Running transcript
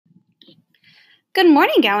Good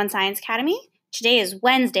morning, Gowan Science Academy. Today is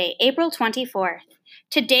Wednesday, April 24th.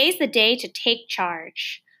 Today's the day to take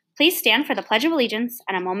charge. Please stand for the Pledge of Allegiance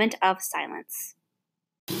and a moment of silence.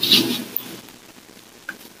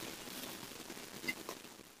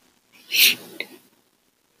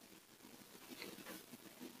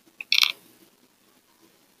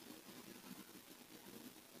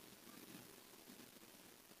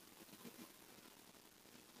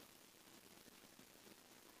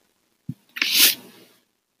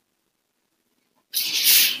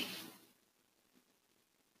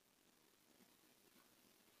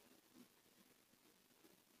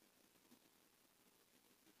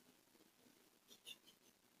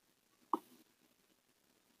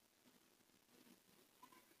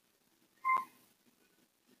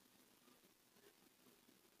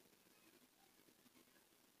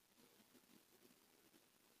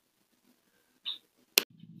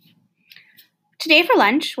 Today for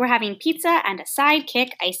lunch, we're having pizza and a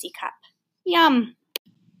Sidekick icy cup. Yum!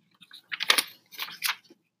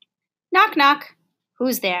 Knock, knock.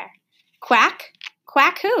 Who's there? Quack?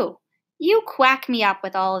 Quack who? You quack me up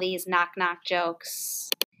with all these knock-knock jokes.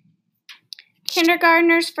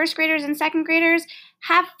 Kindergartners, first graders, and second graders,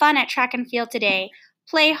 have fun at track and field today.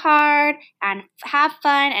 Play hard and have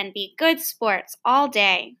fun and be good sports all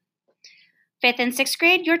day. Fifth and sixth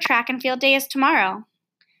grade, your track and field day is tomorrow.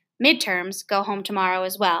 Midterms go home tomorrow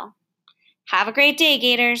as well. Have a great day,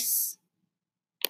 Gators.